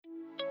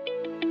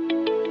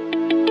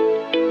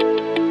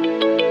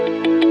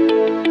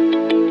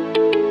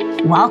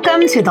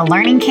Welcome to the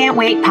Learning Can't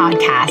Wait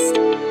podcast,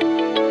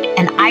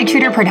 an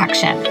iTutor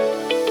production.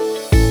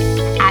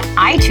 At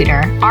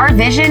iTutor, our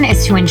vision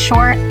is to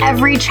ensure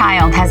every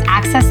child has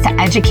access to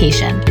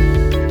education,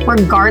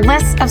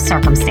 regardless of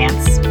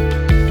circumstance.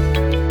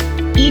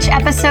 Each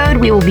episode,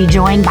 we will be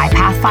joined by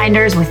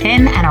pathfinders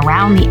within and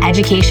around the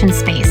education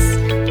space,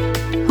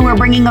 who are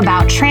bringing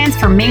about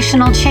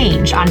transformational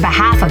change on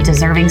behalf of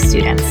deserving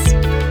students.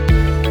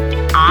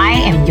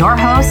 I am your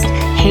host,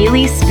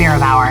 Haley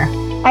Spirabauer.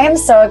 I am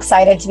so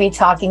excited to be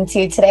talking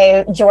to you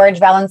today, George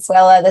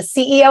Valenzuela, the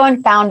CEO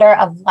and founder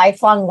of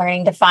Lifelong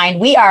Learning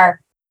Defined. We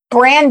are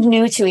brand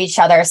new to each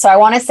other, so I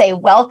want to say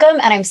welcome,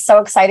 and I'm so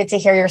excited to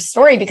hear your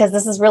story because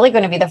this is really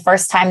going to be the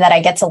first time that I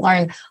get to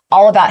learn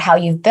all about how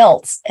you've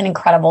built an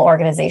incredible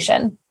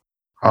organization.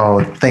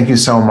 Oh, thank you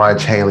so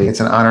much, Haley. It's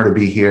an honor to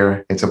be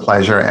here. It's a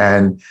pleasure,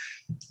 and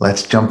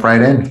let's jump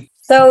right in.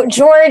 So,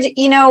 George,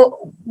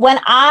 when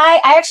I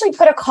actually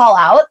put a call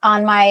out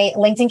on my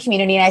LinkedIn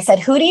community and I said,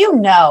 who do you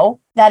know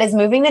that is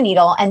moving the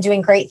needle and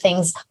doing great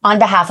things on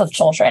behalf of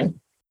children?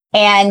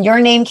 And your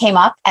name came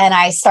up and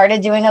I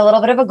started doing a little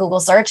bit of a Google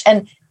search,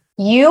 and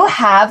you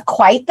have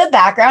quite the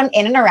background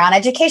in and around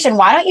education.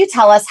 Why don't you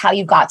tell us how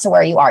you got to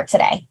where you are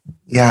today?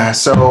 Yeah,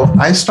 so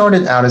I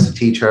started out as a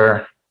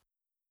teacher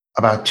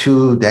about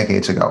 2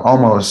 decades ago,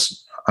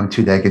 almost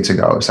 2 decades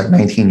ago. It's like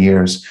 19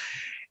 years.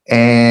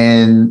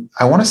 And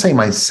I want to say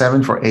my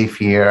 7th or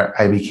 8th year,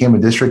 I became a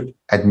district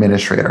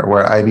administrator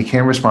where I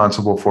became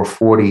responsible for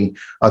 40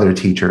 other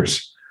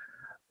teachers.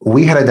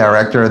 We had a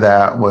director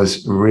that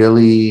was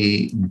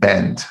really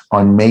bent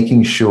on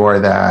making sure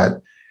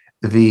that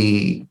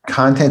the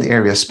content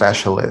area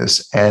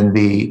specialists and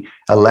the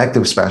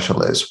elective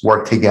specialists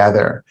work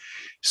together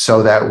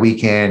so that we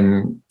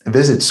can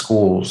visit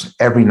schools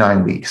every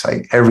 9 weeks,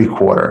 like every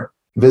quarter,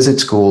 visit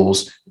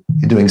schools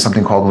doing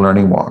something called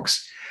learning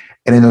walks.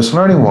 And in those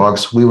learning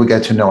walks, we would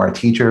get to know our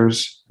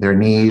teachers, their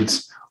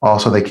needs,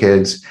 also the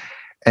kids.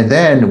 And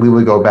then we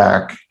would go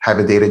back, have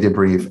a data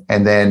debrief,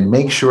 and then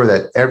make sure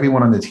that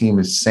everyone on the team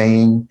is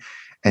saying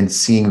and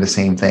seeing the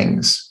same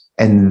things.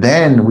 And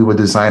then we would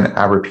design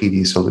our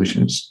PD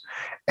solutions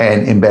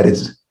and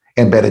embedded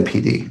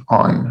PD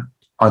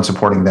on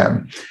supporting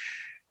them.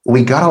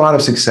 We got a lot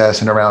of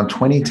success. In around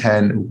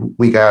 2010,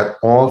 we got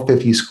all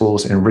 50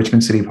 schools in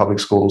Richmond City Public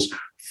Schools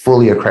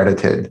fully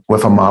accredited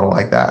with a model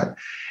like that.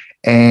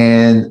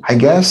 And I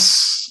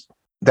guess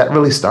that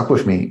really stuck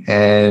with me.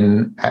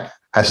 And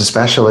as a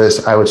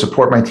specialist, I would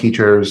support my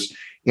teachers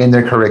in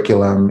their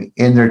curriculum,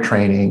 in their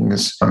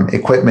trainings,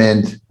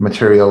 equipment,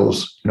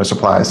 materials,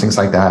 supplies, things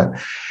like that.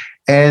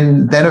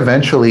 And then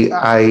eventually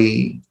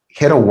I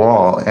hit a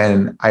wall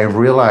and I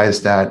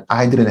realized that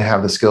I didn't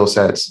have the skill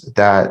sets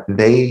that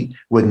they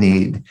would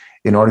need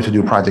in order to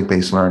do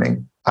project-based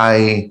learning.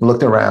 I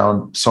looked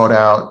around, sought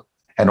out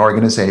an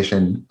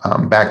organization.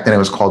 Back then it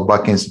was called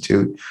Buck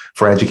Institute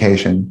for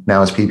Education.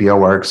 Now it's PBL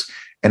Works.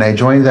 And I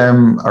joined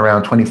them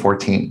around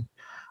 2014.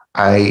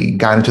 I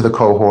got into the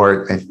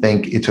cohort. I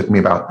think it took me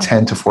about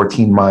 10 to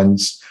 14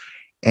 months.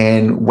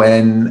 And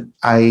when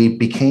I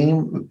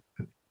became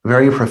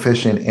very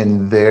proficient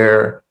in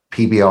their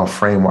PBL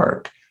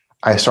framework,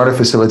 I started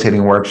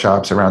facilitating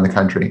workshops around the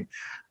country.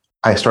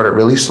 I started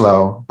really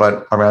slow,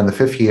 but around the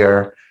 5th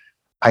year,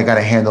 I got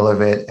a handle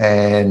of it,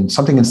 and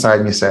something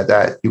inside me said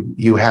that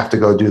you have to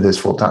go do this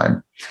full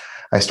time.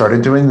 I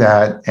started doing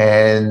that,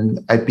 and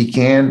I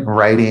began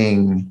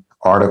writing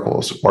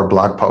articles or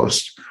blog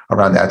posts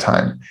around that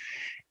time.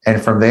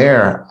 And from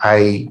there,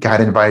 I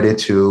got invited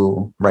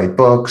to write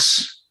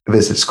books,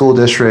 visit school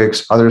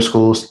districts, other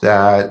schools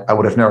that I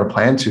would have never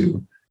planned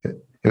to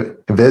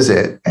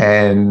visit.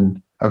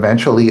 And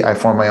eventually, I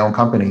formed my own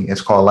company.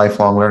 It's called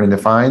Lifelong Learning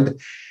Defined.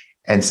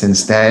 And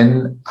since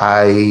then,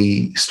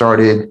 I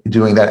started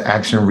doing that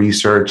action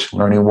research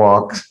learning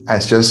walk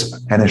as just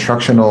an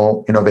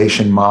instructional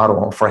innovation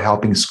model for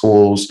helping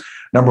schools,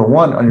 number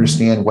one,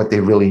 understand what they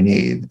really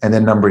need. And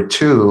then number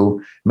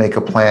two, make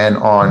a plan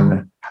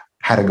on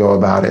how to go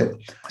about it.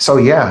 So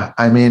yeah,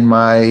 I'm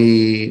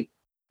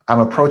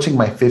approaching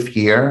my 5th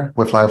year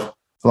with Lifelong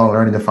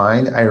Learning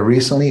Defined. I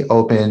recently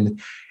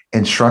opened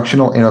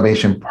Instructional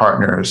Innovation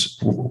Partners,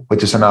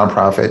 which is a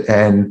nonprofit,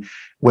 and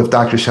with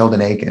Dr.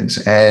 Sheldon Akins.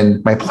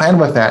 And my plan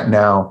with that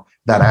now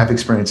that I've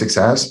experienced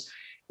success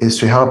is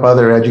to help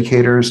other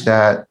educators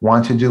that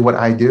want to do what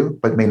I do,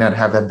 but may not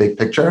have that big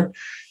picture,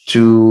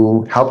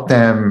 to help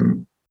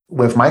them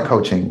with my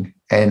coaching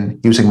and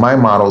using my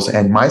models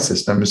and my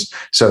systems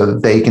so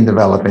that they can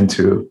develop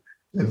into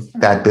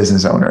that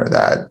business owner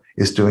that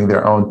is doing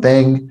their own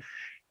thing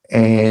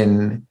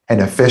in an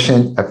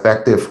efficient,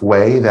 effective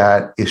way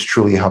that is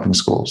truly helping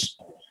schools.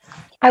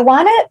 I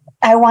want to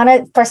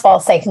first of all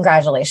say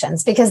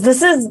congratulations, because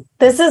this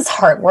is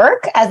hard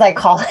work, as I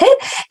call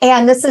it,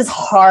 and this is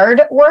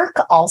hard work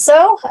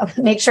also.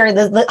 Make sure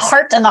the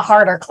heart and the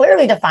heart are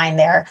clearly defined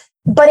there,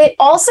 but it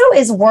also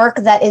is work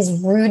that is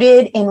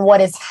rooted in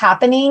what is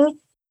happening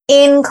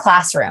in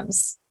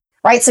classrooms.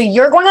 right? So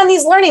you're going on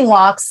these learning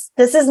walks.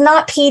 This is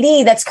not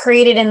PD that's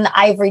created in the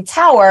ivory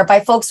tower by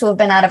folks who have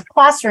been out of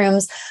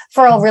classrooms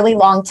for a really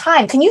long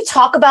time. Can you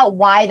talk about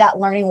why that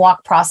learning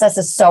walk process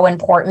is so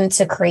important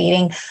to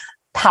creating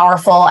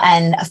powerful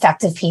and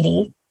effective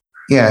PD?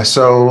 Yeah.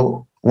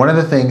 So one of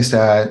the things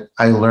that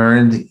I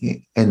learned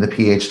in the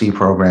PhD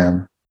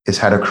program is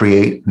how to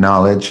create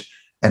knowledge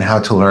and how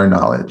to learn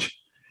knowledge.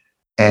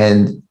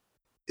 And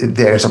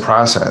there's a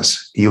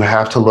process. You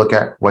have to look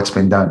at what's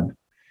been done.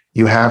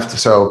 You have to,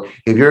 so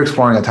if you're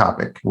exploring a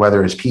topic,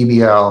 whether it's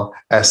PBL,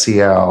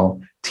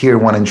 SEL, tier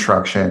one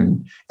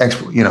instruction,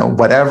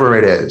 whatever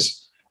it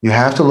is, you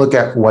have to look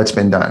at what's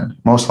been done.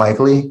 Most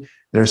likely,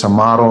 there's a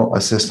model,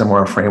 a system,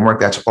 or a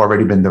framework that's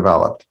already been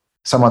developed,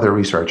 some other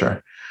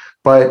researcher.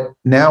 But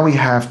now we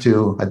have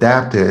to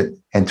adapt it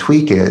and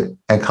tweak it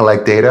and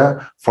collect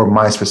data for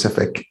my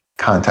specific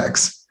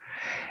context.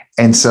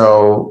 And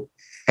so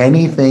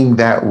anything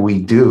that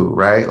we do,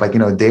 right?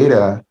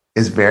 Data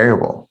is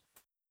variable.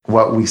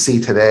 What we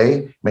see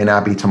today may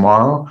not be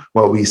tomorrow.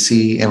 What we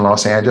see in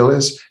Los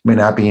Angeles may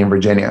not be in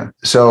Virginia.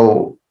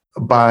 So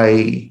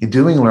by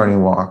doing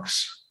learning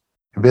walks,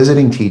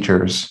 visiting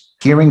teachers,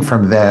 hearing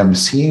from them,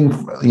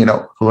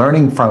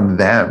 learning from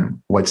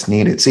them what's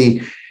needed.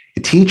 See,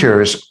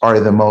 teachers are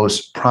the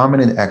most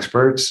prominent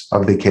experts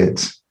of the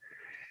kids.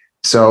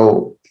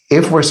 So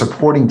if we're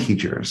supporting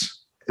teachers,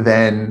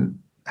 then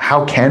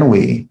how can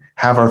we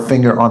have our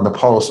finger on the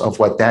pulse of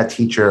what that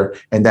teacher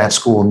and that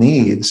school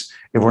needs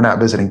if we're not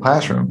visiting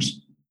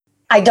classrooms?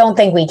 I don't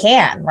think we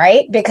can,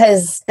 right?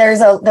 Because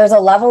there's a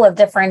level of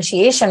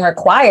differentiation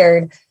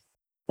required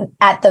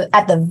at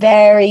the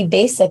very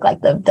basic,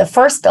 like the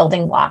first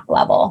building block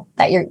level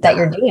that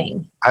you're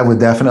doing. I would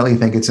definitely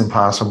think it's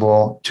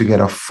impossible to get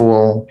a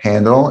full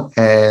handle.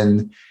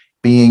 And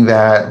being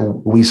that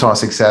we saw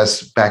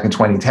success back in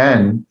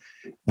 2010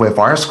 with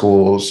our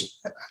schools,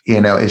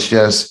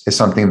 it's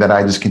something that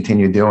I just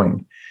continue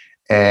doing.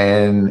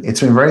 And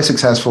it's been very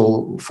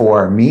successful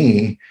for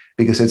me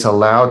because it's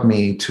allowed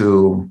me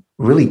to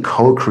really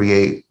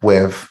co-create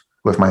with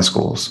my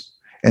schools.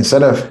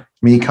 Instead of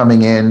me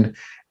coming in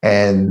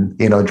and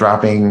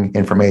dropping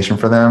information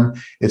for them,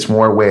 it's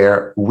more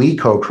where we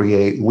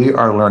co-create, we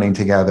are learning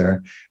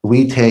together.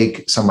 We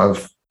take some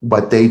of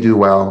what they do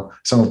well,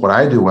 some of what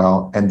I do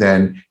well, and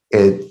then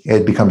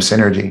it becomes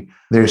synergy.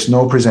 There's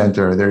no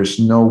presenter, there's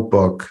no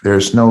book,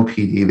 there's no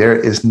PD, there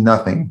is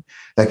nothing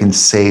that can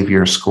save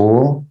your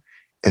school,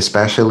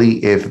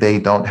 especially if they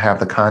don't have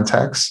the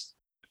context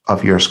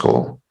of your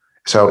school.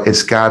 So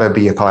it's got to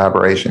be a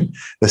collaboration.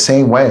 The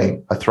same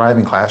way a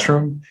thriving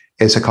classroom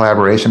is a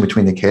collaboration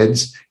between the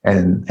kids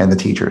and the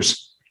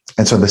teachers.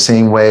 And so the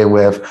same way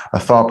with a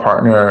thought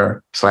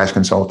partner /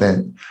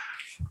 consultant.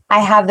 I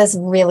have this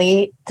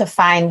really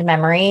defined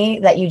memory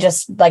that you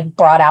just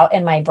brought out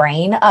in my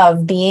brain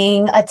of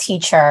being a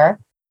teacher,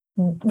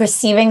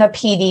 receiving a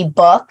PD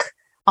book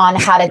on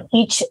how to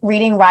teach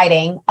reading,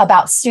 writing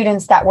about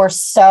students that were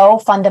so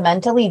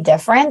fundamentally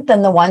different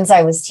than the ones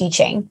I was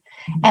teaching.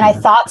 And I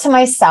thought to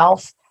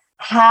myself,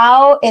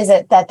 how is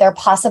it that they're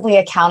possibly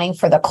accounting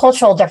for the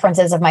cultural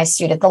differences of my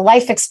student, the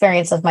life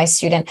experience of my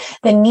student,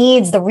 the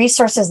needs, the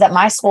resources that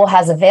my school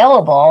has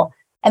available?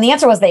 And the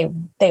answer was they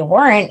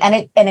weren't, and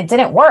it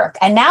didn't work.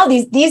 And now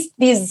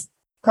these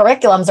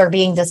curriculums are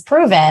being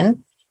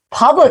disproven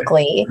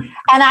publicly.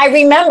 And I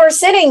remember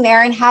sitting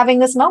there and having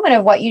this moment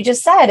of what you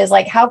just said is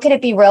how could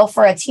it be real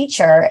for a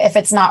teacher if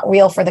it's not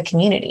real for the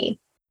community?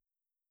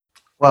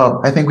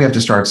 Well, I think we have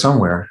to start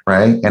somewhere,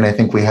 right? And I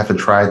think we have to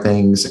try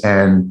things.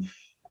 And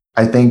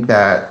I think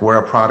that we're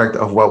a product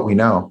of what we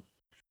know,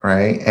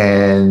 right?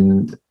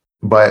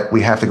 But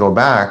we have to go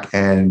back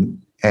and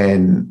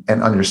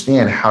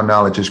understand how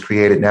knowledge is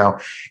created. Now,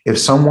 if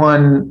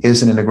someone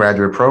isn't in a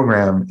graduate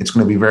program, it's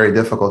going to be very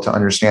difficult to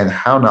understand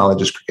how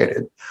knowledge is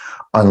created,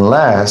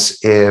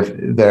 unless if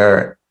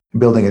their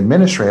building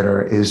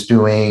administrator is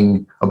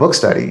doing a book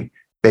study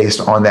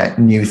based on that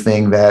new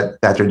thing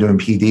that they're doing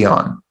PD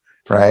on,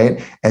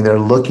 right? And they're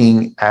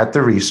looking at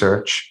the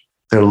research,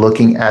 they're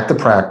looking at the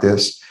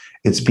practice,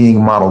 it's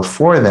being modeled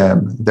for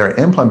them, they're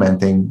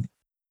implementing,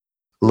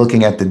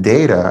 looking at the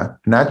data,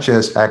 not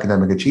just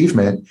academic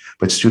achievement,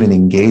 but student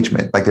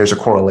engagement. There's a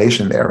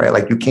correlation there,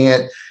 right? You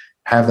can't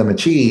have them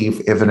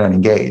achieve if they're not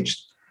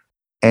engaged.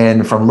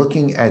 And from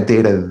looking at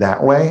data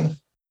that way,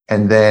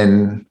 and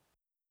then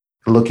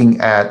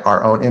looking at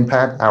our own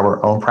impact,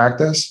 our own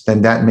practice,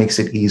 then that makes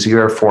it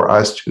easier for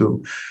us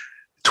to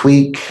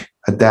tweak,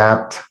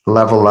 adapt,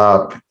 level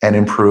up, and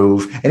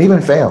improve, and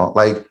even fail.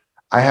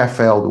 I have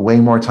failed way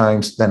more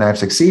times than I've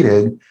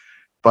succeeded,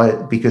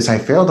 but because I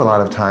failed a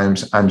lot of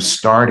times, I'm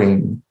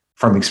starting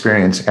from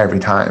experience every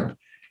time.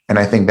 And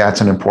I think that's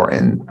an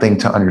important thing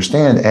to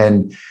understand.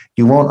 And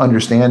you won't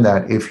understand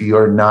that if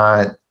you're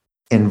not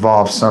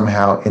involved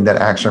somehow in that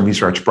action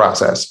research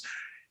process.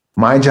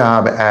 My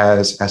job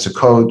as a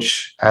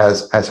coach,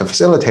 as a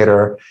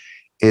facilitator,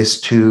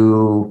 is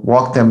to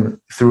walk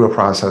them through a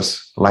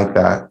process like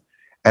that.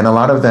 And a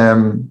lot of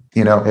them,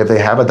 if they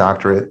have a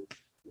doctorate,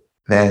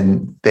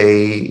 then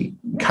they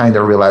kind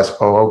of realize,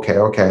 oh,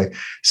 okay.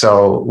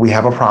 So we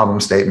have a problem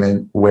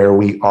statement, where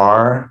we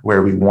are,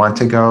 where we want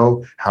to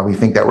go, how we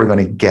think that we're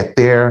going to get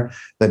there,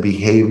 the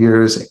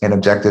behaviors and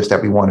objectives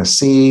that we want to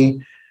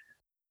see.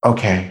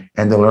 Okay.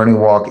 And the learning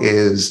walk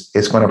is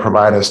going to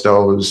provide us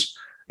those,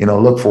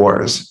 look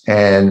fors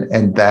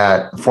and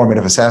that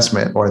formative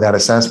assessment, or that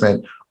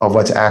assessment of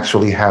what's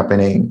actually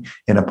happening,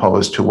 in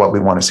opposed to what we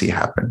want to see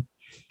happen.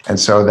 And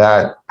so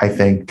that, I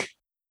think,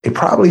 it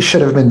probably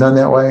should have been done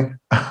that way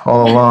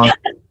all along.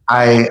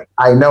 I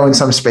know in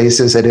some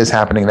spaces it is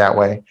happening that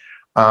way.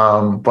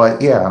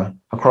 But yeah,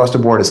 across the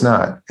board it's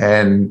not.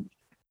 And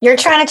you're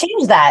trying to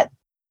change that.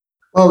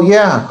 Well,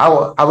 yeah,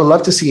 I would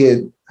love to see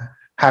it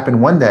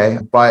happen one day,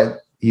 but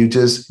you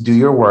just do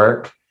your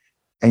work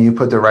and you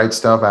put the right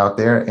stuff out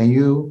there and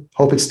you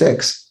hope it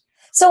sticks.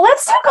 So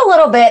let's talk a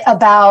little bit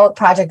about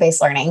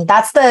project-based learning.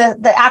 That's the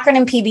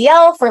acronym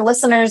PBL for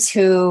listeners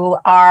who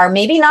are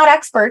maybe not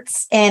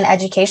experts in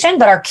education,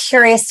 but are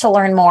curious to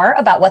learn more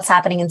about what's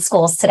happening in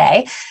schools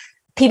today.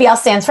 PBL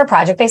stands for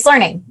project-based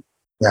learning.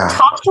 Yeah.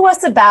 Talk to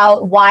us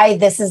about why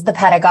this is the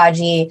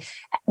pedagogy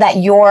that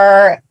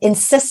you're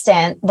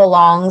insistent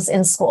belongs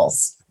in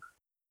schools.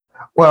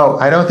 Well,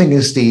 I don't think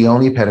it's the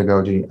only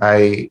pedagogy.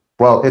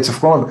 It's a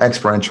form of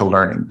experiential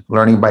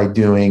learning by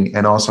doing,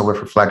 and also with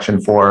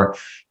reflection for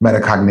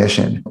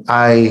metacognition.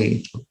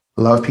 I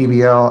love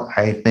PBL.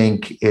 I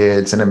think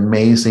it's an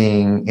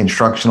amazing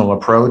instructional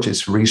approach.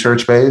 It's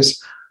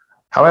research-based.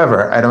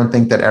 However, I don't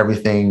think that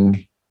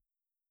everything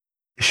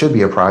should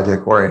be a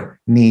project or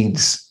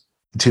needs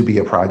to be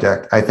a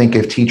project. I think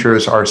if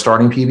teachers are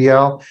starting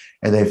PBL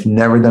and they've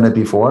never done it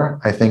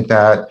before, I think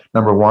that,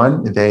 number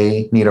one,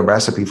 they need a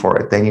recipe for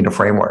it. They need a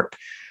framework.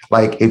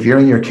 Like if you're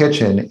in your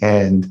kitchen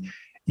and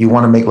you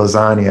want to make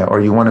lasagna,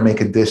 or you want to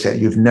make a dish that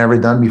you've never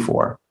done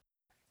before,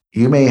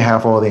 you may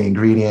have all the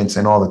ingredients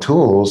and all the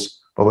tools,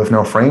 but with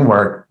no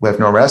framework, with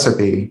no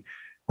recipe,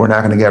 we're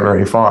not going to get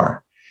very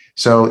far.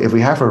 So if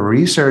we have a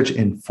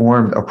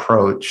research-informed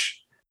approach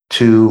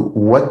to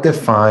what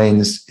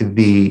defines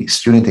the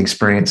student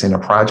experience in a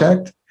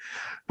project,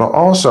 but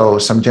also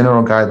some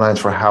general guidelines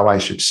for how I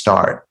should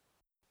start,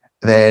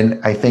 then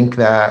I think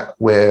that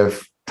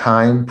with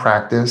time,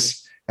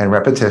 practice, and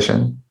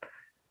repetition,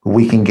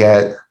 we can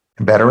get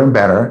better and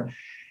better.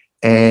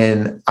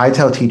 And I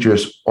tell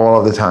teachers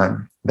all the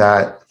time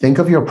that think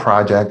of your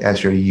project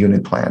as your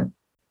unit plan,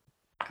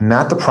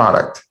 not the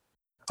product.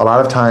 A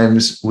lot of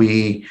times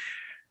we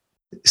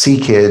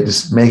see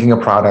kids making a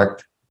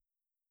product,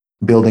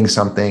 building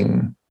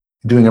something,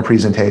 doing a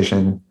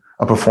presentation,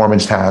 a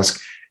performance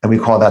task, and we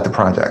call that the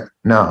project.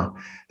 No,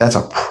 that's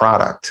a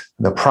product.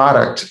 The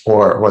product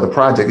or the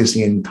project is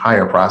the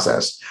entire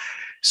process.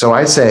 So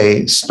I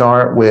say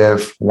start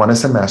with one a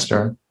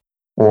semester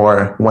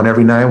or one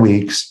every 9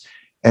 weeks,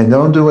 and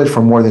don't do it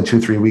for more than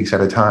 2-3 weeks at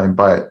a time.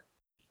 But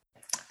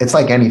it's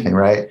like anything,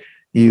 right?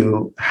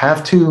 You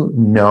have to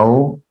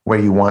know where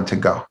you want to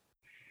go.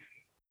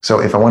 So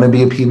if I want to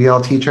be a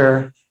PBL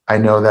teacher, I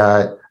know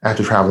that I have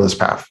to travel this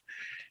path.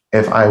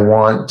 If I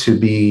want to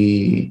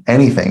be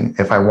anything,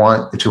 if I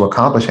want to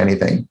accomplish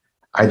anything,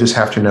 I just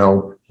have to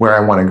know where I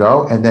want to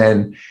go, and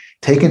then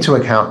take into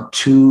account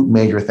two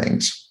major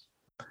things.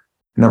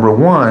 Number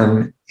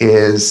one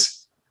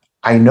is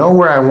I know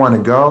where I want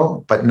to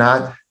go, but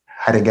not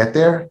how to get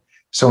there.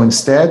 So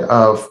instead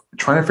of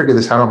trying to figure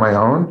this out on my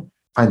own,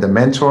 find a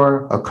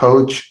mentor, a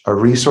coach, a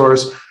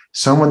resource,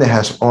 someone that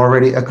has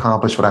already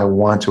accomplished what I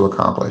want to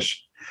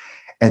accomplish.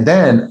 And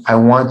then I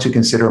want to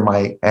consider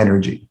my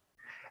energy.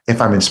 If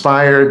I'm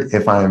inspired,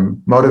 if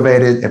I'm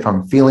motivated, if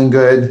I'm feeling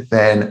good,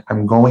 then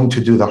I'm going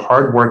to do the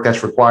hard work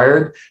that's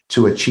required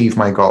to achieve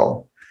my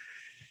goal.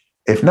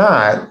 If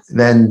not,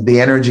 then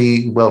the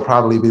energy will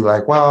probably be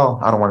like,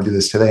 well, I don't want to do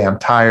this today. I'm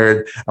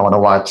tired. I want to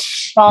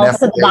watch Falls Netflix.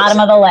 To the bottom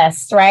of the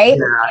list, right?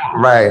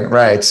 Yeah.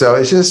 Right. So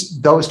it's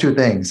just those two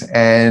things.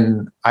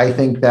 And I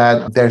think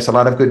that there's a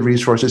lot of good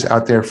resources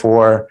out there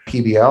for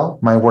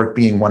PBL, my work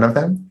being one of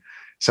them.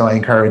 So I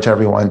encourage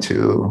everyone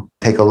to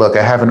take a look.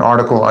 I have an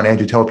article on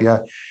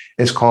Edutopia.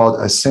 It's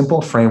called A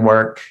Simple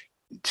Framework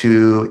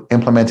to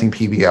Implementing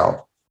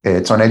PBL.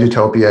 It's on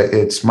Edutopia.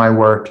 It's my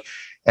work,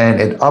 and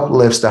it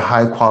uplifts the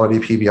high quality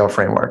PBL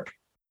framework.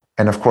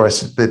 And of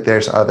course,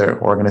 there's other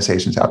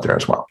organizations out there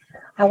as well.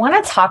 I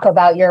want to talk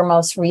about your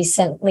most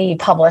recently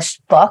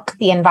published book,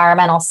 the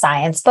environmental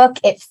science book.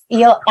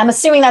 I'm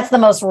assuming that's the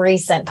most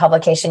recent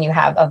publication you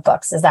have of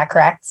books. Is that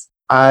correct?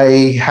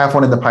 I have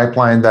one in the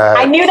pipeline that...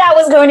 I knew that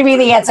was going to be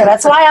the answer.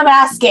 That's why I'm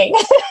asking.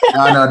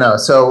 No.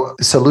 So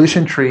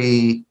Solution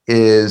Tree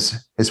is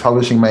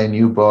publishing my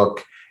new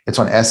book. It's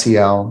on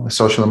SEL,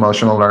 social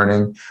emotional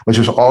learning, which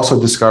was also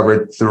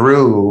discovered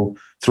through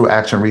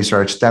action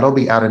research. That'll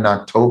be out in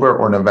October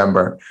or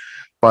November.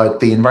 But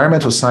the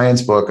environmental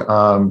science book,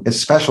 it's a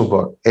special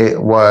book. It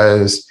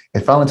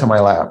fell into my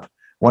lap.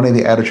 One of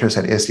the editors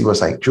at ISTE was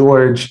like,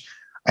 George,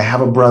 I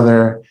have a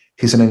brother.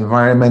 He's an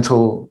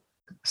environmental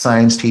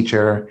science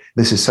teacher.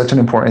 This is such an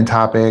important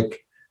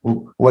topic.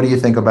 What do you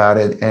think about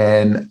it?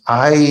 And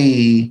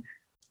I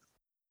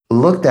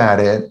looked at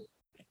it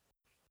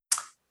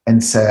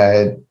and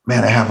said,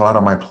 man, I have a lot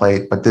on my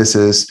plate, but this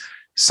is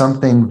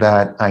something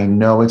that I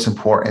know it's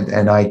important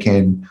and I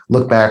can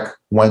look back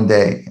one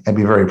day and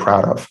be very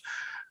proud of.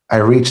 I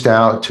reached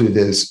out to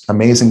this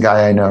amazing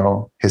guy I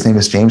know. His name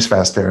is James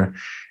Fester,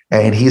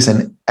 and he's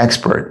an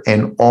expert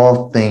in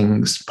all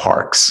things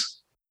parks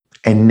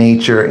and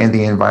nature and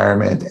the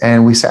environment.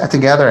 And we sat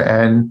together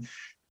and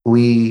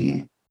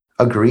we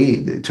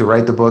agreed to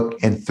write the book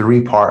in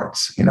 3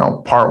 parts.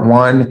 Part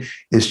 1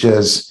 is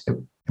just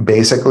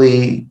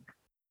basically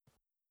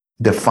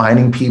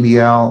defining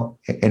PBL,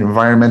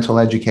 environmental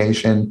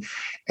education,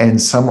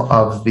 and some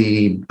of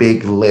the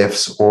big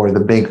lifts or the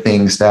big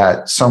things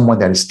that someone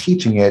that is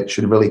teaching it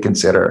should really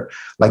consider,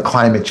 like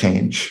climate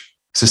change,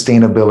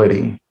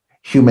 sustainability,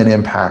 human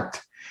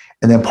impact.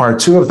 And then part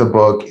 2 of the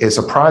book is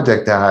a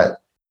project that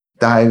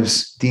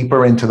dives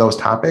deeper into those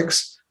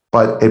topics,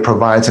 but it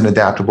provides an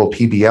adaptable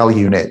PBL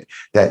unit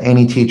that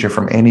any teacher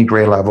from any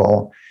grade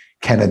level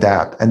can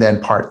adapt. And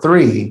then part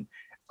 3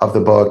 of the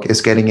book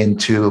is getting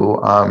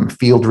into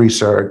field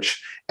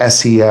research,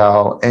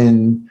 SEL,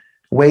 and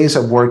ways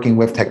of working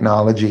with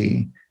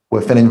technology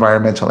within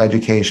environmental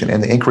education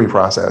and the inquiry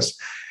process.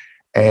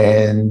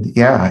 And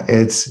yeah,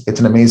 it's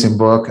an amazing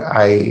book.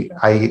 I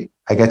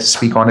get to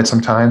speak on it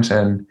sometimes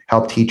and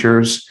help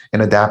teachers in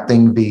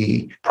adapting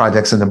the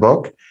projects in the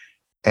book.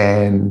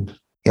 And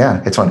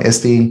yeah, it's on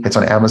ISTE, it's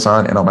on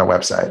Amazon, and on my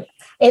website.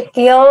 It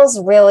feels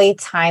really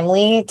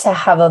timely to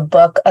have a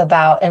book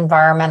about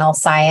environmental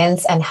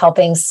science and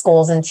helping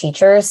schools and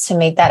teachers to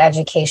make that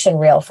education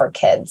real for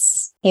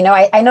kids.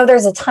 I know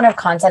there's a ton of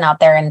content out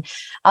there and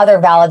other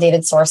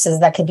validated sources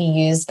that could be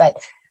used, but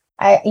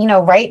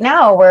right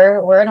now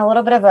we're in a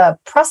little bit of a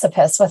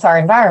precipice with our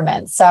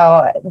environment.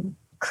 So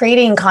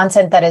creating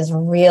content that is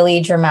really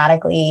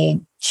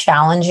dramatically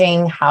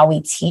challenging how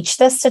we teach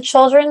this to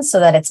children so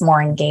that it's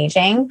more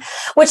engaging,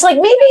 which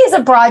maybe is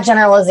a broad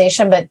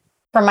generalization, but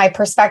from my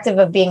perspective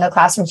of being a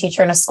classroom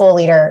teacher and a school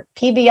leader,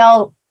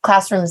 PBL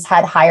classrooms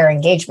had higher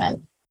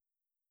engagement.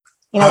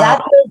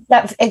 That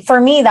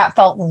for me, that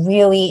felt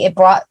really, it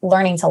brought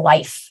learning to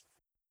life.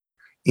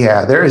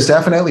 Yeah, there is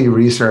definitely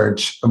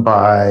research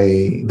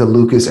by the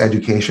Lucas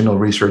Educational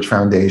Research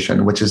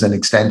Foundation, which is an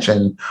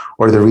extension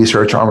or the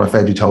research arm of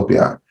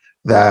Edutopia,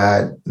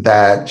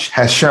 that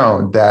has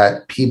shown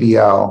that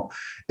PBL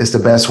is the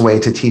best way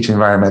to teach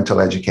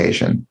environmental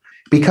education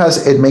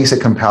because it makes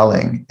it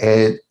compelling.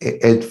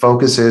 It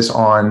focuses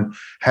on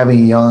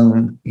having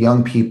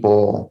young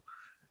people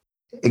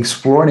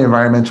explore an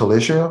environmental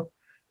issue,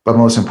 but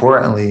most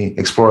importantly,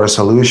 explore a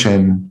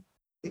solution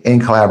in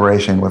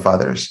collaboration with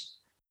others.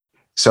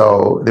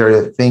 So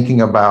they're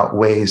thinking about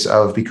ways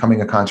of becoming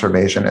a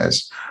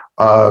conservationist,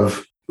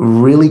 of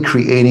really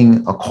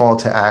creating a call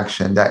to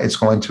action that it's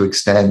going to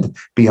extend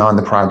beyond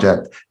the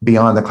project,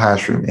 beyond the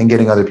classroom, and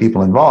getting other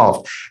people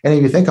involved. And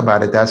if you think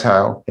about it, that's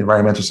how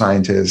environmental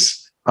scientists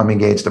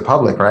engage the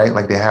public, right?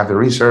 Like they have the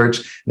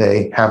research,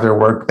 they have their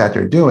work that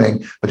they're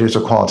doing, but there's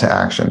a call to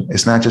action.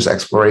 It's not just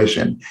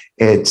exploration,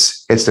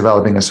 it's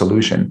developing a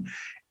solution.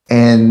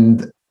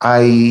 And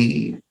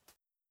I'm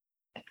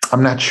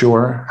not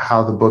sure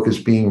how the book is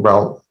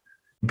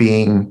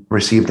being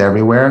received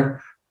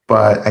everywhere,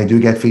 but I do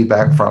get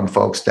feedback from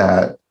folks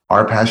that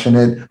are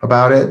passionate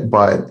about it.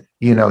 But,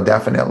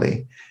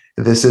 definitely,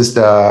 this is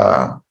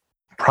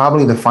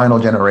probably the final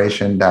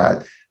generation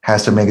that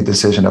has to make a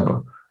decision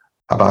about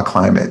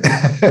climate,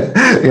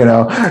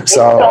 It's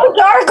so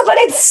dark, but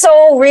it's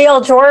so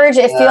real, George.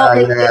 It feels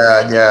like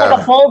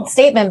a bold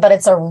statement, but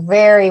it's a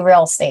very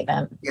real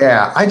statement.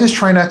 Yeah, I just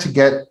try not to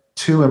get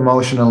too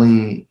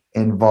emotionally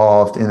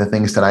involved in the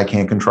things that I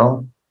can't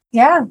control.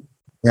 Yeah.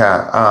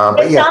 Yeah.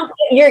 But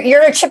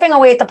you're chipping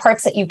away at the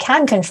parts that you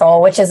can control,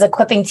 which is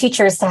equipping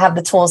teachers to have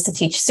the tools to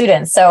teach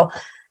students. So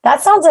that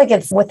sounds like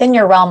it's within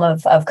your realm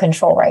of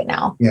control right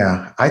now.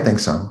 Yeah, I think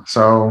so.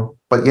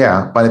 But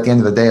at the end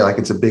of the day,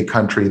 it's a big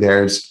country.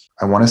 There's,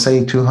 I want to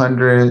say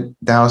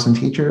 200,000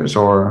 teachers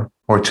or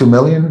 2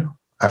 million.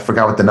 I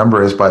forgot what the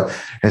number is, but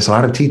there's a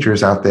lot of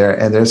teachers out there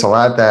and there's a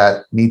lot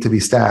that need to be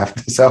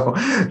staffed.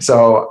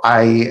 So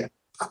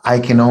I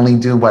can only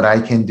do what I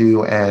can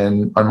do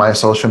and on my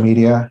social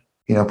media,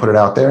 put it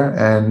out there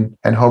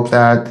and hope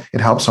that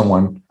it helps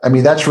someone. I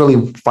mean, that's really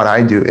what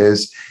I do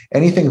is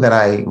anything that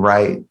I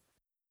write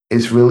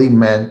is really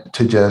meant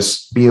to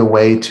just be a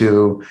way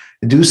to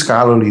do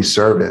scholarly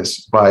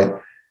service,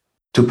 but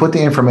to put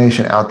the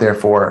information out there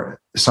for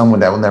someone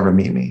that will never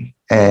meet me.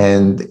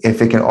 And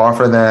if it can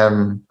offer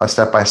them a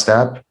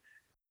step-by-step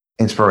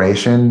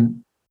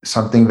inspiration,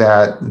 something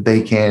that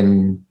they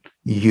can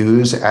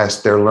use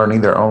as they're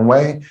learning their own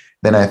way,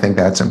 then I think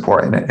that's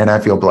important. And I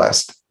feel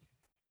blessed.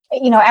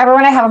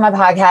 Everyone I have on my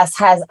podcast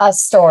has a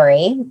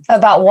story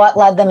about what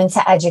led them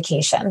into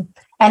education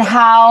and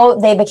how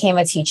they became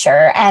a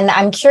teacher. And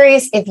I'm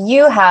curious if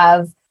you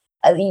have,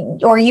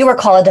 or you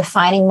recall a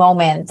defining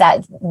moment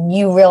that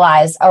you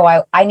realized,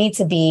 I need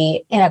to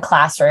be in a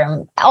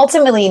classroom.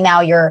 Ultimately,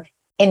 now you're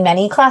in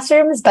many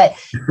classrooms, but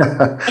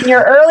in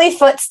your early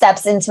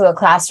footsteps into a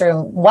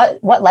classroom,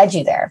 what led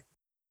you there?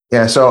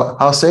 Yeah, so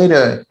I'll say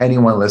to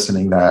anyone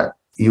listening that,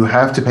 you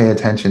have to pay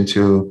attention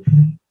to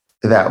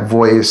that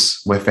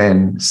voice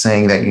within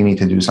saying that you need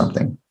to do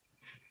something.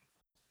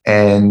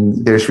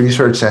 And there's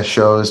research that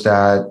shows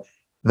that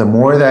the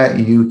more that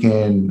you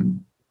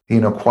can,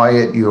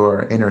 quiet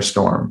your inner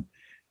storm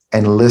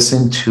and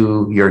listen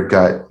to your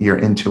gut, your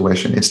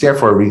intuition, it's there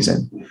for a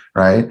reason,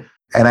 right?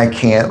 And I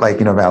can't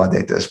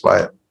validate this,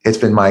 but it's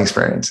been my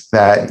experience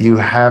that you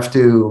have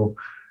to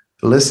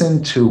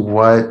listen to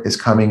what is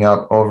coming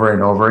up over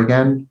and over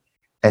again,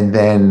 and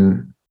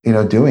then,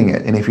 doing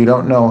it. And if you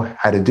don't know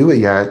how to do it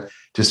yet,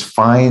 just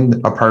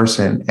find a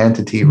person,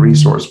 entity,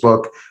 resource,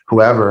 book,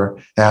 whoever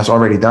that has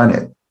already done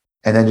it,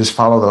 and then just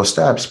follow those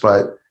steps.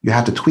 But you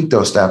have to tweak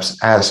those steps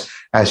as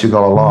you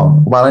go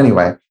along. Well,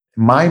 anyway,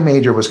 my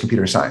major was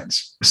computer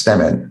science,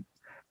 STEM,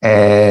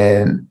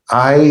 and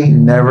I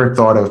never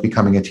thought of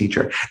becoming a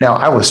teacher. Now,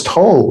 I was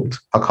told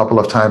a couple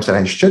of times that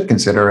I should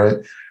consider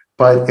it,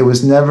 but it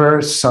was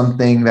never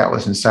something that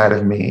was inside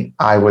of me,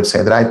 I would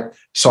say, that I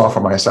saw for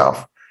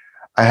myself.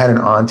 I had an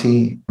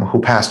auntie who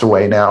passed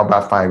away now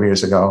about 5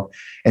 years ago,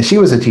 and she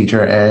was a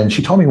teacher. And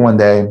she told me one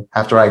day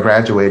after I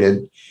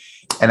graduated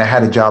and I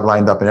had a job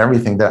lined up and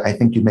everything, that I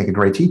think you'd make a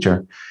great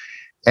teacher.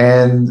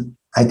 And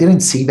I didn't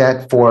see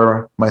that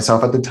for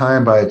myself at the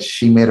time, but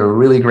she made a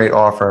really great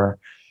offer.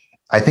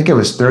 I think it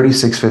was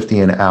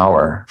 $36.50 an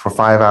hour for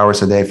 5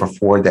 hours a day for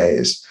 4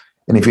 days.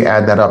 And if you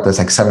add that up, that's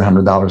like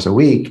 $700 a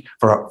week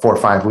for 4 or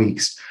 5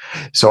 weeks.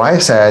 So I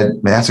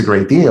said, man, that's a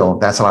great deal.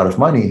 That's a lot of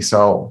money.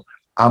 So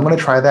I'm going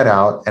to try that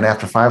out. And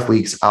after 5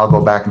 weeks, I'll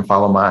go back and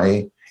follow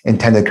my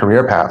intended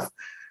career path.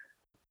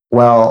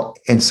 Well,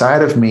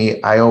 inside of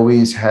me, I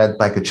always had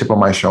like a chip on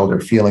my shoulder,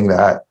 feeling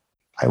that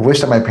I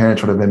wish that my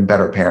parents would have been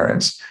better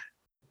parents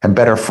and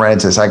better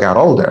friends as I got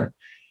older.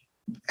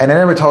 And I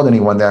never told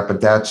anyone that,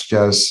 but that's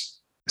just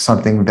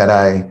something that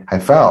I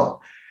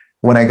felt.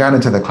 When I got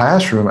into the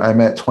classroom, I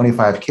met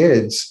 25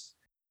 kids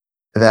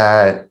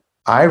that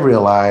I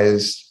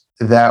realized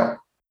that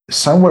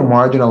some were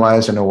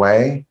marginalized in a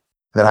way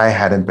that I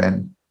hadn't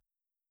been.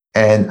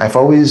 And I've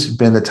always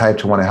been the type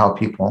to want to help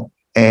people.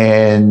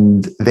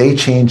 And they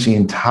changed the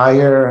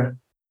entire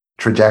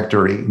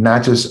trajectory,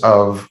 not just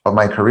of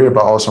my career,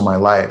 but also my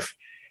life.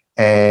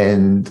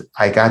 And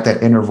I got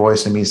that inner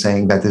voice in me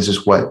saying that this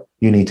is what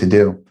you need to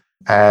do.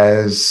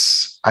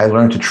 As I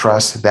learned to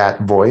trust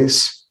that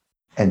voice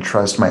and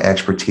trust my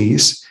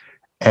expertise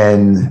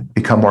and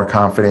become more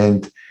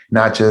confident,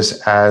 not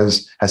just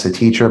as a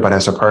teacher, but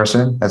as a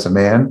person, as a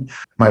man,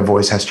 my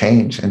voice has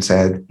changed and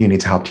said, you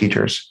need to help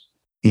teachers.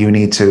 You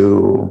need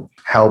to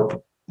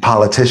help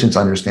politicians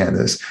understand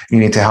this. You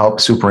need to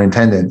help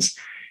superintendents.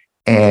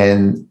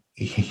 And,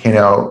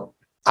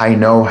 I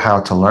know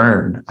how to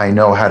learn. I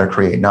know how to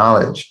create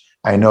knowledge.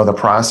 I know the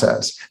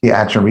process, the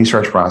action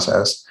research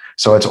process.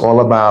 So it's all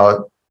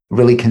about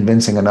really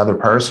convincing another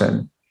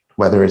person,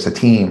 whether it's a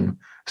team,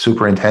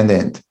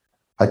 superintendent,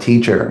 a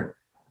teacher,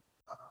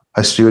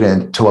 a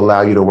student, to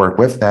allow you to work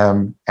with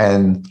them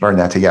and learn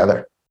that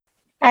together.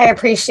 I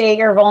appreciate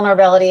your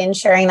vulnerability in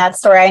sharing that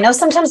story. I know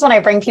sometimes when I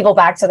bring people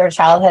back to their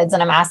childhoods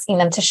and I'm asking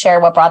them to share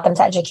what brought them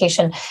to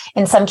education,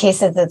 in some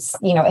cases it's,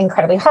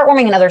 incredibly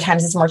heartwarming, and other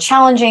times it's more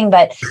challenging,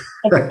 but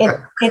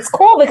it's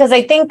cool because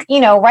I think,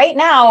 right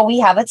now we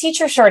have a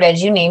teacher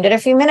shortage. You named it a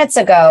few minutes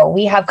ago.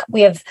 We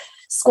have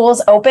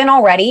schools open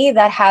already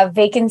that have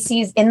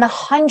vacancies in the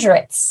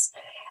hundreds.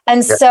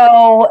 And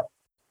so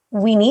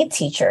we need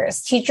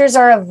teachers. Teachers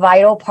are a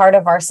vital part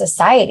of our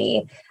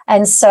society.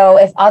 And so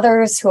if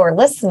others who are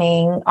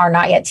listening are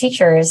not yet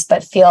teachers,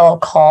 but feel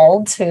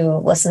called to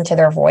listen to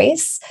their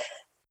voice,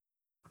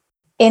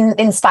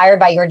 inspired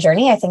by your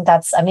journey, I think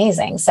that's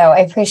amazing. So I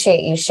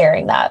appreciate you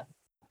sharing that.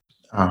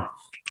 Oh,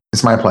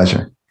 it's my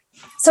pleasure.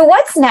 So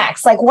what's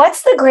next? Like,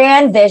 what's the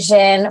grand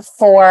vision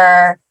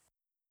for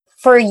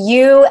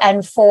you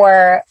and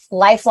for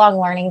lifelong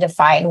learning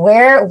defined?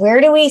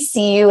 Where do we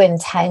see you in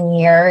 10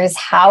 years?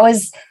 How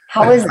is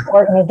the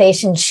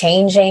organization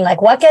changing?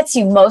 Like, what gets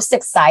you most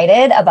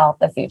excited about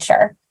the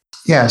future?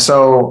 Yeah,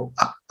 so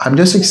I'm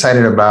just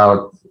excited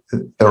about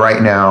the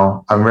right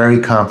now. I'm very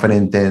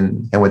confident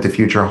in what the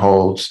future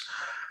holds,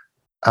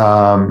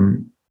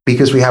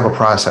 because we have a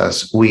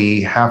process.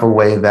 We have a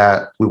way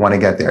that we want to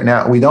get there.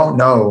 Now, we don't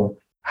know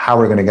how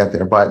we're going to get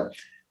there, but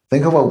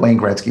think of what Wayne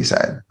Gretzky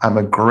said. I'm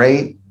a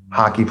great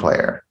hockey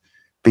player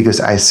because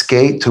I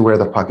skate to where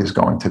the puck is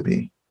going to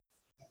be.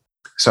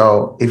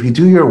 So if you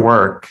do your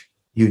work,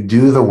 you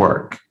do the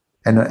work.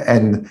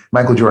 And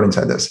Michael Jordan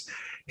said this.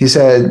 He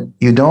said,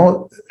 you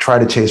don't try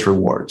to chase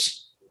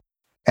rewards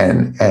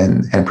and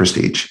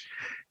prestige.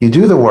 You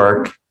do the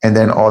work, and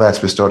then all that's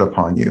bestowed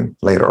upon you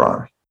later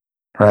on,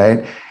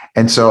 right?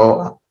 And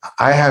so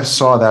I have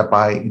saw that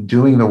by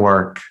doing the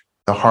work,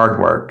 the hard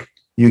work,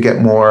 you get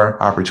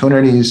more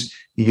opportunities.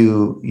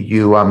 You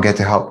get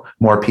to help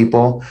more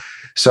people.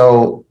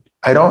 So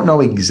I don't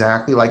know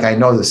exactly, I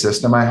know the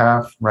system I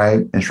have,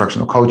 right?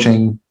 Instructional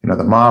coaching,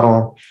 the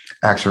model,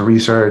 action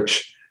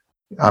research.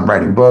 I'm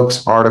writing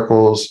books,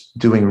 articles,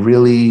 doing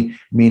really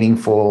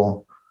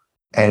meaningful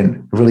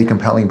and really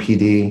compelling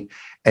PD,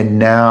 and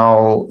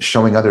now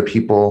showing other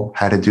people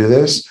how to do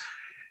this.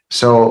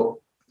 So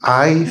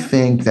I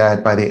think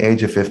that by the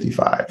age of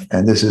 55,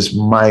 and this is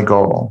my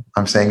goal,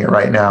 I'm saying it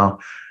right now,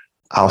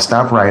 I'll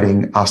stop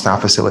writing, I'll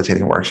stop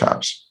facilitating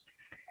workshops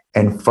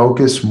and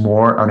focus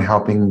more on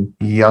helping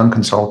young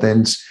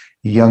consultants,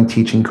 young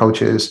teaching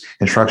coaches,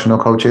 instructional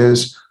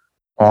coaches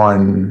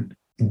on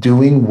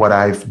doing what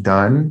I've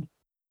done,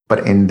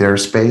 but in their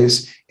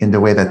space, in the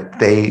way that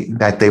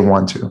they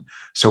want to.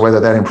 So whether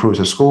that improves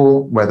a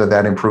school, whether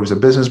that improves a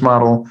business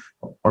model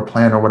or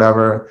plan or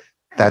whatever,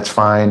 that's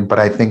fine. But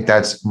I think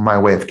that's my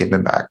way of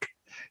giving back,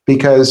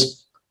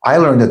 because I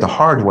learned it the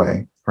hard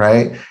way,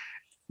 right?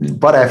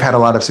 But I've had a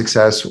lot of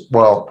success.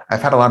 Well,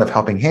 I've had a lot of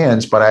helping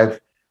hands, but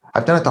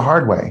I've done it the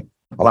hard way.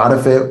 A lot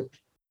of it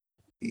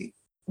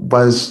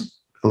was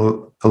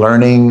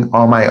learning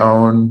on my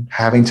own,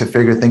 having to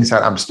figure things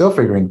out. I'm still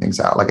figuring things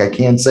out. Like I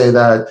can't say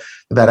that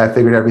I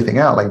figured everything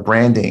out, like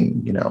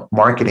branding,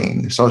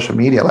 marketing, social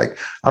media. Like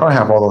I don't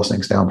have all those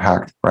things down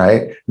packed,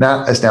 right?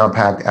 Not as down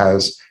packed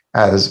as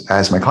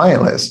my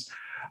client list.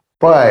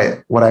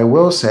 But what I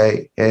will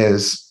say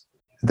is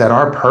that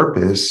our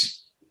purpose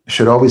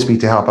should always be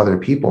to help other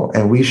people,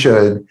 and we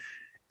should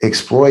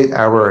exploit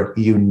our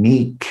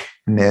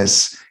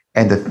uniqueness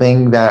and the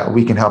thing that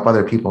we can help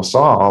other people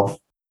solve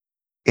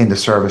in the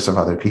service of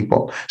other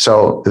people.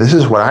 So this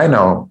is what I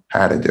know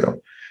how to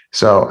do.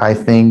 So I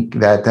think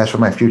that that's what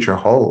my future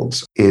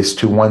holds, is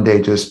to one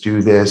day just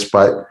do this,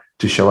 but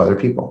to show other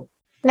people.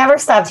 Never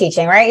stop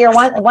teaching, right?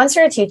 Once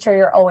you're a teacher,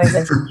 you're always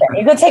a teacher.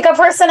 You could take a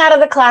person out of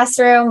the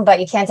classroom, but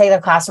you can't take the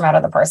classroom out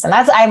of the person.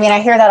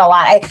 I hear that a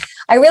lot.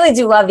 I really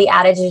do love the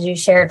adages you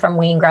shared from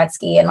Wayne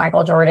Gretzky and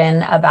Michael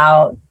Jordan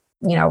about,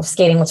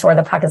 skating with where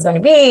the puck is going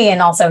to be,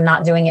 and also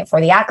not doing it for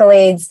the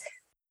accolades.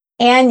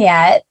 And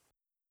yet,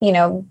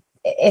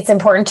 it's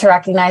important to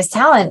recognize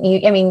talent.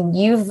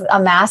 You've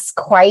amassed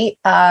quite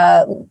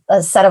a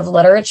set of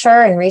literature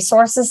and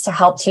resources to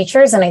help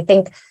teachers. And I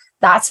think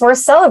that's worth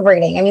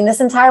celebrating. This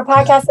entire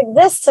podcast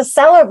exists to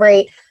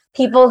celebrate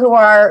people who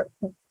are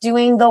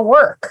doing the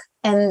work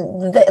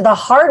and the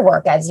hard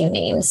work, as you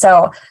named.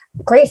 So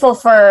grateful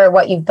for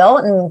what you've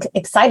built and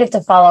excited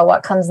to follow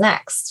what comes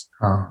next.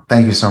 Oh,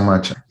 thank you so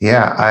much.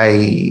 Yeah,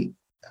 I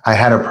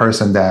had a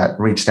person that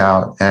reached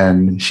out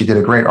and she did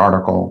a great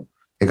article.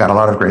 It got a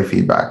lot of great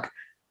feedback.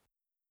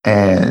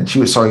 And she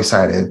was so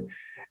excited.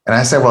 And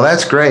I said, well,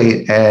 that's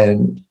great.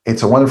 And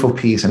it's a wonderful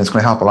piece and it's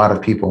going to help a lot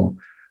of people.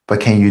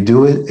 But can you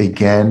do it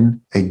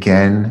again, and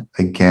again?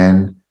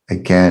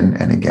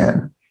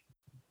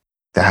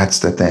 That's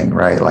the thing,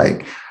 right?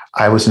 Like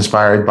I was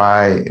inspired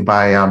by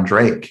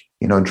Drake.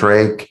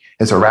 Drake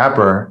is a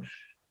rapper,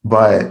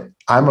 but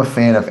I'm a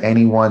fan of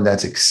anyone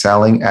that's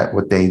excelling at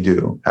what they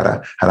do at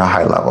a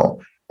high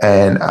level.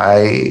 And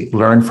I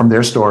learn from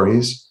their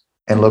stories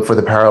and look for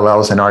the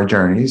parallels in our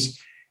journeys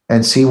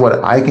and see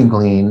what I can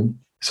glean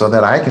so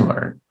that I can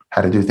learn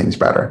how to do things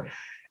better.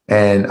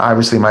 And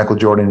obviously, Michael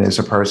Jordan is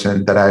a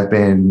person that I've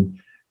been,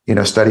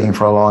 studying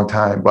for a long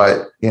time.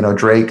 But,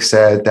 Drake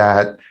said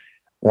that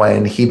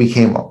when he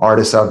became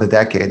Artist of the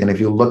Decade, and if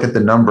you look at the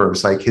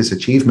numbers, like his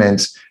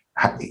achievements,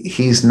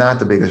 he's not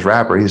the biggest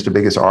rapper. He's the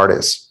biggest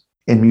artist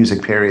in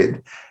music,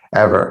 period,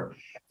 ever.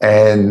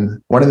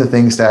 And one of the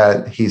things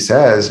that he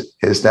says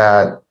is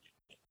that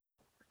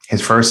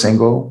his first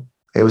single,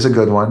 it was a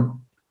good one.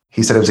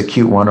 He said it was a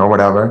cute one or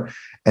whatever.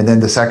 And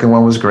then the second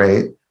one was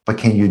great. But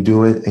can you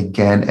do it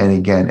again and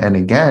again and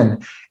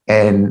again?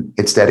 And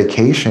it's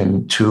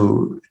dedication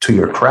to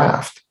your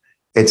craft.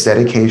 It's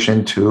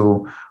dedication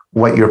to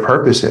what your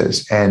purpose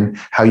is and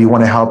how you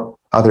want to help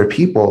other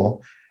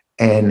people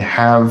and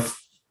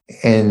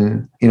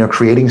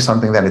creating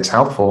something that is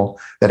helpful,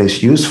 that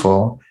is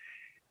useful.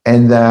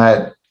 And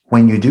that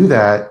when you do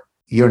that,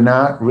 you're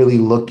not really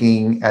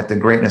looking at the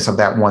greatness of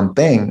that one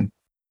thing.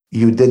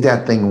 You did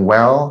that thing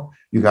well.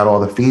 You got all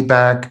the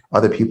feedback.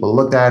 Other people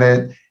looked at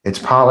it. It's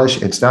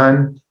polished. It's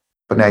done.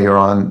 But now you're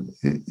on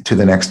to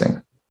the next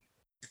thing.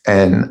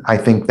 And I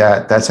think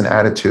that that's an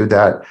attitude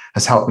that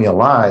has helped me a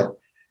lot.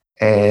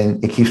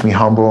 And it keeps me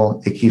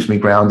humble. It keeps me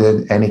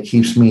grounded. And it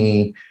keeps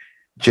me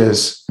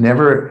just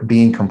never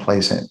being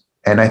complacent.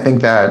 And I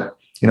think that,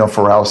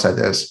 Pharrell said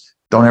this,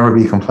 don't ever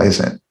be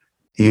complacent.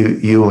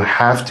 You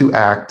have to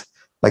act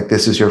like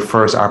this is your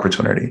first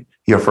opportunity,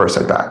 your first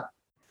at bat.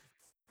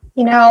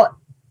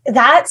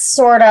 That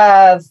sort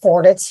of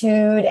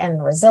fortitude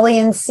and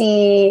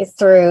resiliency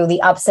through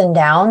the ups and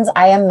downs,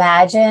 I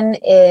imagine,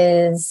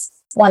 is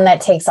one that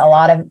takes a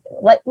lot of,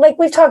 like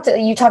you talked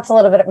a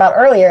little bit about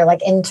earlier, like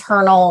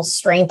internal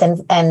strength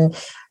and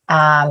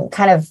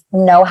kind of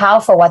know-how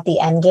for what the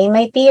end game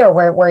might be or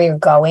where you're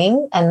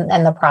going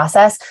and the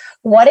process.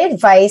 What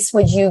advice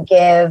would you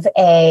give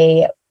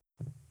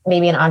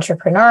maybe an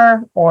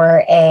entrepreneur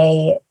or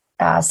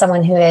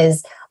someone who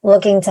is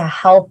looking to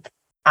help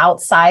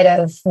outside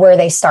of where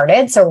they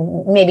started,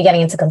 so maybe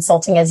getting into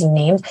consulting, as you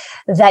named,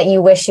 that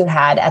you wish you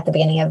had at the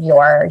beginning of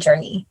your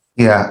journey?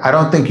 Yeah, I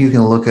don't think you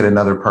can look at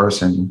another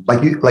person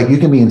like you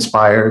can be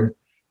inspired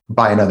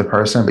by another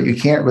person, but you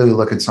can't really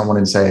look at someone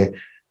and say,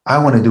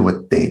 I want to do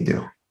what they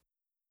do.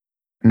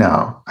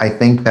 No, I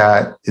think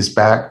that is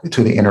back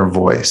to the inner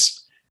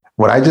voice.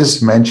 what I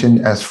just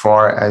mentioned as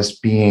far as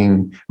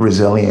being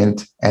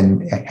resilient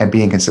and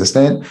being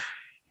consistent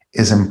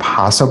is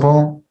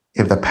impossible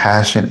if the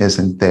passion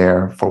isn't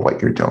there for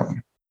what you're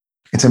doing.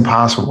 It's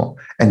impossible.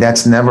 And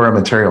that's never a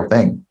material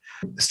thing.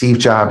 Steve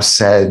Jobs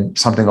said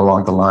something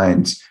along the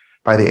lines,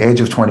 by the age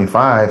of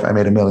 25, I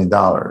made $1 million.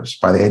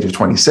 By the age of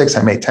 26,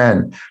 I made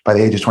 10. By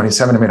the age of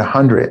 27, I made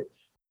 100.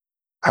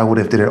 I would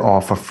have did it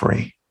all for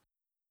free.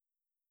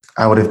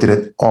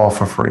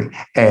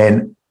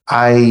 And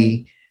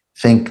I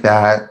think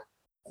that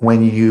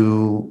when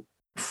you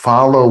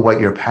follow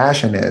what your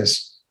passion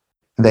is,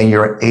 then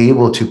you're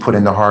able to put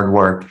in the hard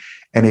work.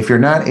 And if you're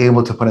not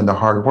able to put in the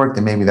hard work,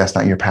 then maybe that's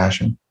not your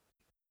passion.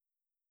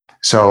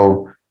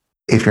 So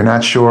if you're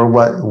not sure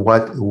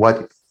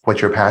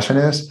what your passion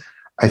is,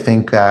 I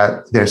think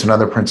that there's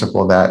another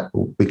principle that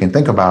we can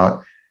think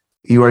about.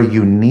 You are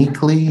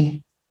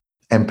uniquely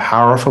and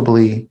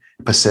powerfully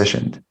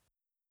positioned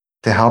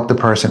to help the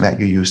person that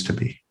you used to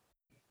be.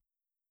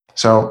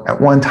 So at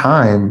one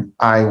time,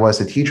 I was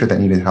a teacher that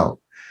needed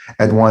help.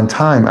 At one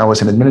time, I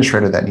was an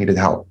administrator that needed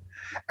help.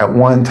 At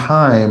one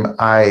time,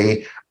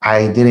 I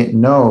didn't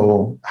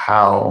know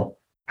how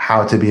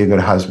to be a good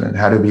husband,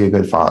 how to be a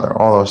good father,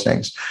 all those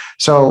things.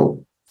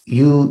 So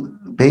you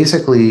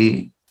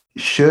basically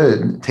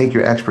should take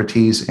your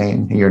expertise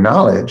and your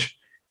knowledge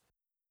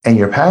and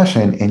your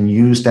passion and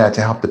use that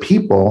to help the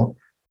people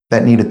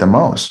that need it the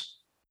most,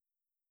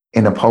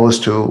 in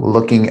opposed to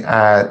looking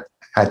at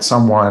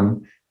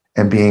someone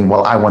and being,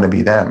 well, I want to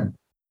be them.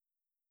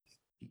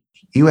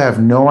 You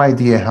have no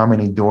idea how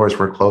many doors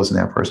were closed in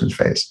that person's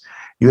face.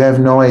 You have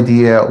no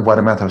idea what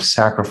amount of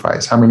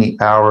sacrifice, how many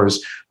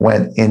hours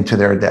went into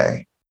their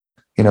day,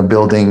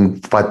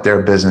 building what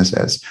their business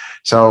is.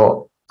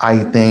 So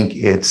I think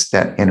it's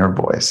that inner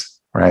voice,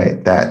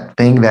 right? That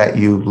thing that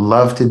you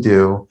love to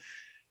do,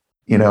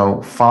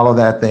 follow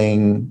that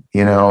thing,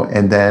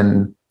 and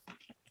then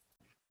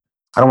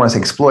I don't want to say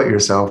exploit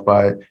yourself,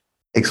 but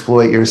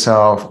exploit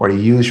yourself or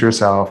use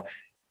yourself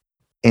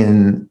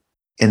in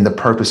the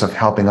purpose of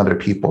helping other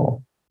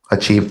people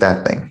achieve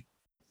that thing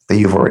that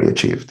you've already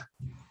achieved.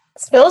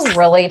 This feels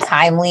really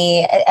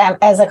timely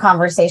as a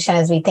conversation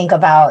as we think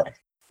about,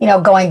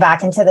 going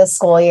back into the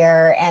school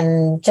year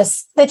and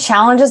just the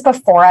challenges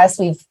before us.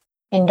 We've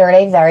endured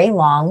a very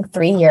long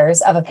 3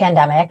 years of a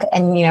pandemic,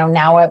 and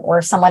now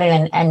we're somewhat in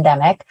an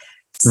endemic.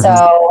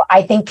 So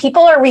I think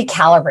people are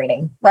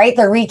recalibrating, right?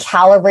 They're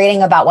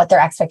recalibrating about what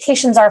their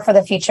expectations are for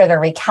the future. They're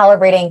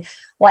recalibrating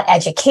what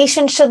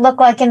education should look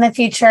like in the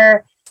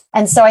future.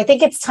 And so I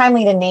think it's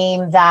timely to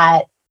name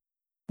that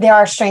there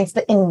are strengths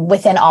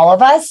within all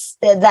of us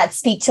that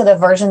speak to the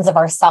versions of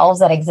ourselves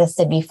that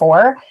existed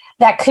before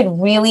that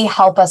could really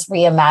help us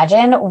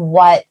reimagine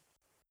what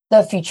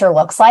the future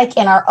looks like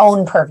in our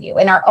own purview,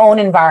 in our own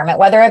environment,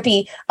 whether it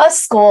be a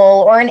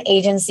school or an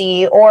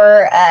agency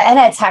or an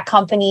ed tech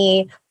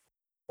company,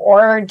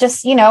 or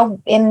just,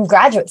 in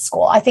graduate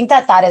school. I think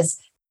that is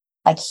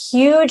like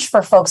huge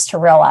for folks to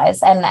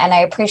realize. And I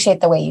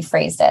appreciate the way you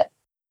phrased it.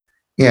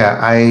 Yeah,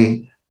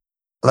 I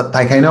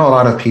know a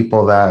lot of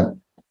people that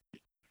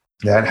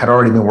had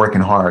already been working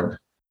hard.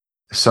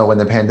 So when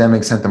the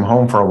pandemic sent them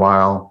home for a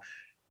while,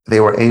 they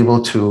were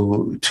able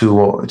to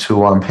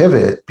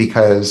pivot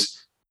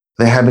because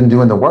they had been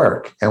doing the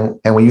work. And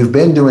when you've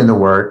been doing the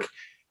work,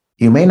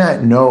 you may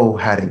not know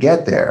how to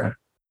get there,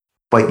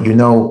 but you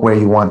know where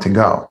you want to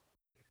go.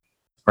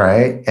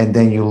 Right. And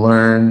then you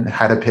learn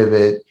how to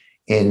pivot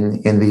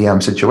in the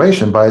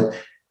situation. But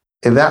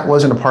if that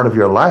wasn't a part of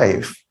your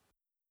life,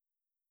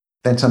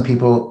 then some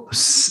people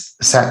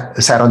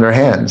sat on their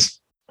hands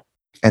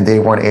and they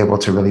weren't able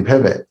to really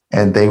pivot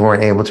and they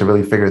weren't able to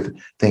really figure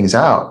things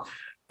out.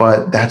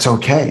 But that's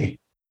okay.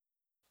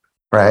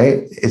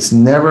 Right. It's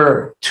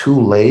never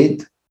too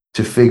late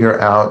to figure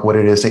out what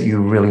it is that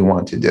you really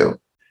want to do.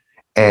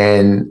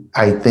 And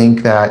I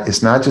think that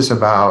it's not just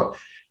about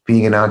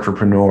being an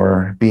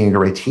entrepreneur, being a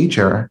great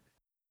teacher.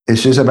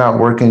 It's just about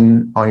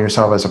working on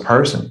yourself as a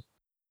person.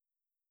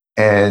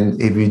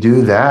 And if you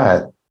do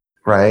that,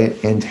 right,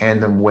 in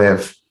tandem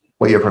with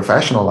your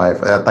professional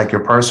life, like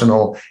your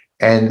personal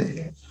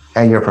and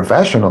your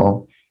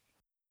professional,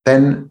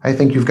 then I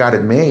think you've got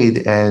it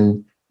made.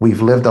 And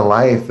we've lived a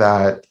life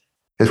that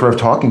is worth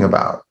talking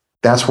about.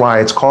 That's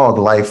why it's called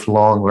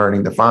lifelong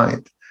learning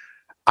defined.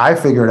 I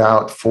figured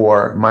out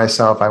for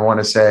myself, I want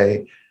to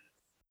say,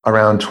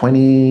 around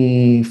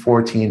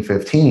 2014,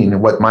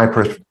 15, what my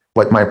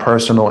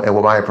personal and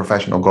what my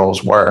professional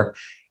goals were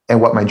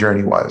and what my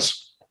journey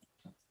was.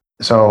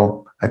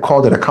 So I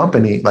called it a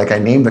company, like I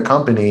named the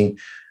company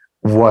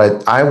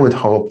what I would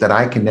hope that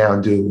I can now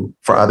do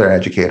for other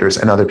educators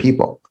and other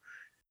people.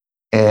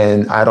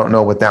 And I don't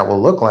know what that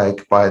will look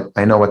like, but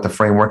I know what the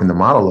framework and the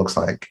model looks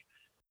like,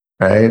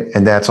 right?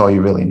 And that's all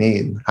you really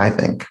need, I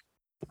think.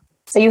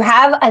 So you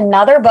have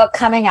another book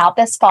coming out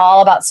this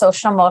fall about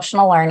social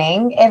emotional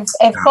learning.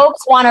 If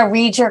folks want to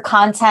read your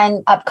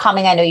content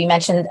upcoming, I know you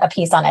mentioned a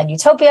piece on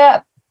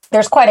Edutopia,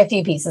 there's quite a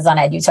few pieces on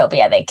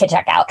Edutopia they could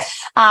check out.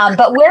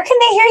 But where can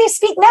they hear you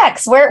speak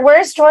next?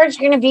 Where's George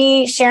going to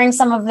be sharing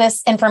some of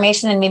this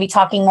information and maybe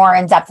talking more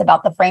in depth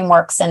about the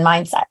frameworks and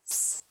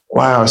mindsets?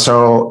 Wow.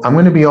 So I'm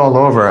going to be all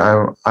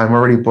over. I'm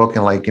already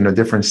booking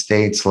different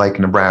states like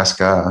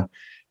Nebraska,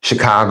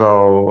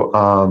 Chicago,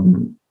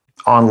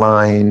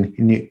 online,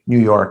 New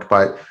York.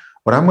 But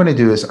what I'm going to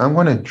do is I'm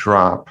going to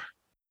drop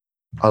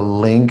a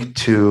link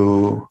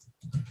to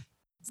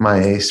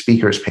my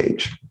speakers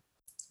page,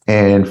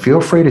 and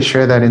feel free to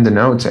share that in the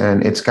notes.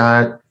 And it's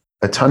got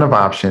a ton of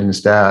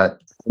options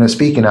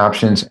speaking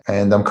options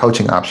and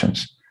coaching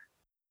options.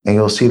 And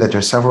you'll see that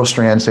there's several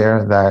strands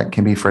there that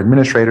can be for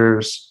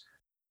administrators,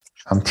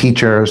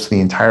 teachers, the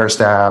entire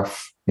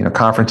staff,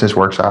 conferences,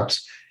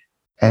 workshops.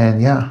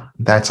 And yeah,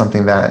 that's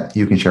something that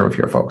you can share with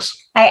your folks.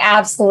 I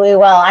absolutely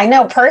will. I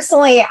know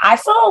personally, I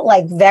feel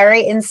like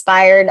very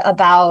inspired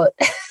about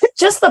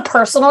just the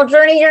personal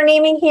journey you're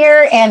naming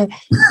here. And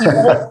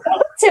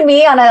to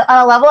me on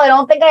a level I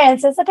don't think I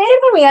anticipated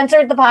when we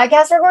entered the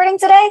podcast recording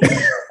today.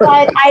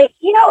 But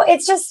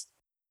it's just,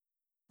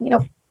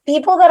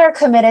 people that are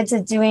committed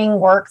to doing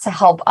work to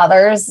help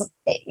others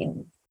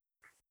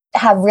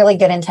have really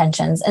good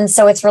intentions. And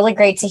so it's really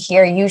great to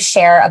hear you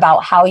share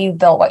about how you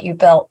built what you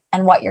built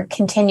and what you're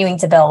continuing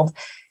to build,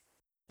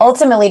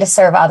 ultimately to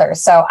serve others.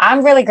 So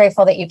I'm really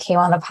grateful that you came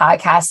on the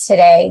podcast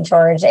today,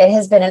 George. It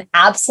has been an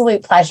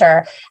absolute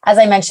pleasure. As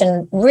I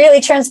mentioned,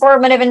 really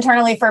transformative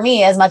internally for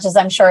me, as much as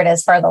I'm sure it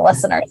is for the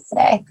listeners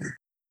today.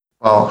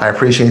 Well, I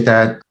appreciate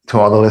that. To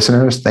all the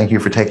listeners, thank you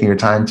for taking your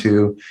time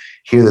to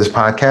hear this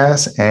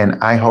podcast. And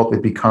I hope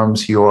it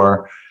becomes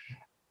your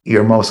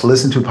most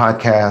listened to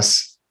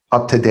podcast,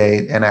 up to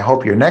date. And I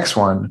hope your next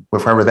one,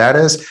 with whoever that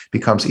is,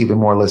 becomes even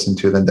more listened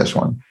to than this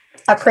one.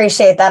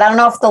 Appreciate that. I don't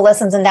know if the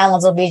listens and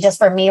downloads will be just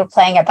for me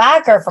playing it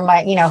back or for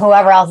my,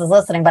 whoever else is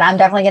listening, but I'm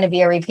definitely going to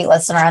be a repeat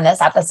listener on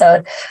this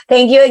episode.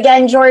 Thank you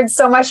again, George,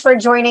 so much for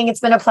joining. It's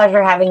been a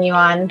pleasure having you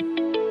on.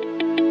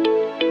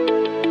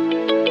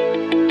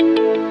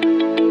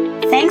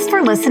 Thanks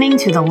for listening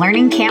to the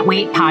Learning Can't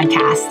Wait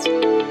podcast.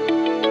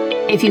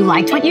 If you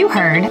liked what you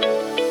heard,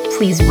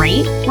 please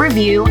rate,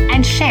 review,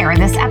 and share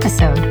this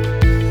episode.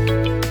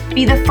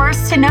 Be the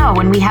first to know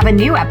when we have a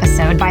new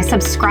episode by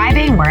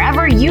subscribing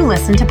wherever you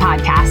listen to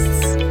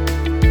podcasts.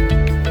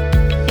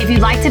 If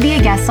you'd like to be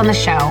a guest on the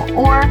show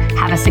or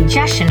have a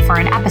suggestion for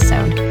an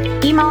episode,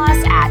 email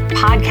us at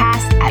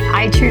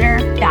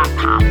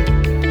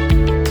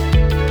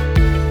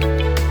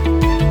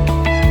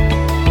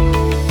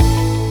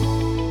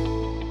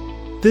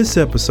podcast@itutor.com. This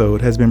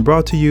episode has been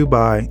brought to you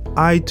by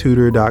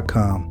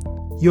itutor.com,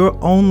 your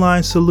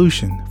online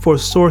solution for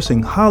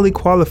sourcing highly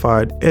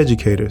qualified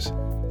educators.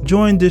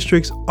 Join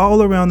districts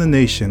all around the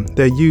nation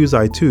that use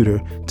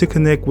iTutor to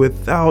connect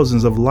with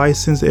thousands of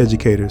licensed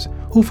educators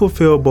who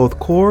fulfill both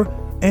core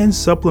and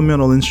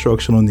supplemental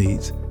instructional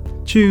needs.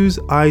 Choose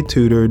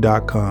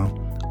itutor.com.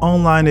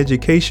 Online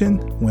education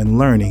when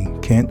learning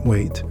can't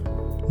wait.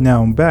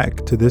 Now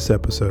back to this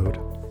episode.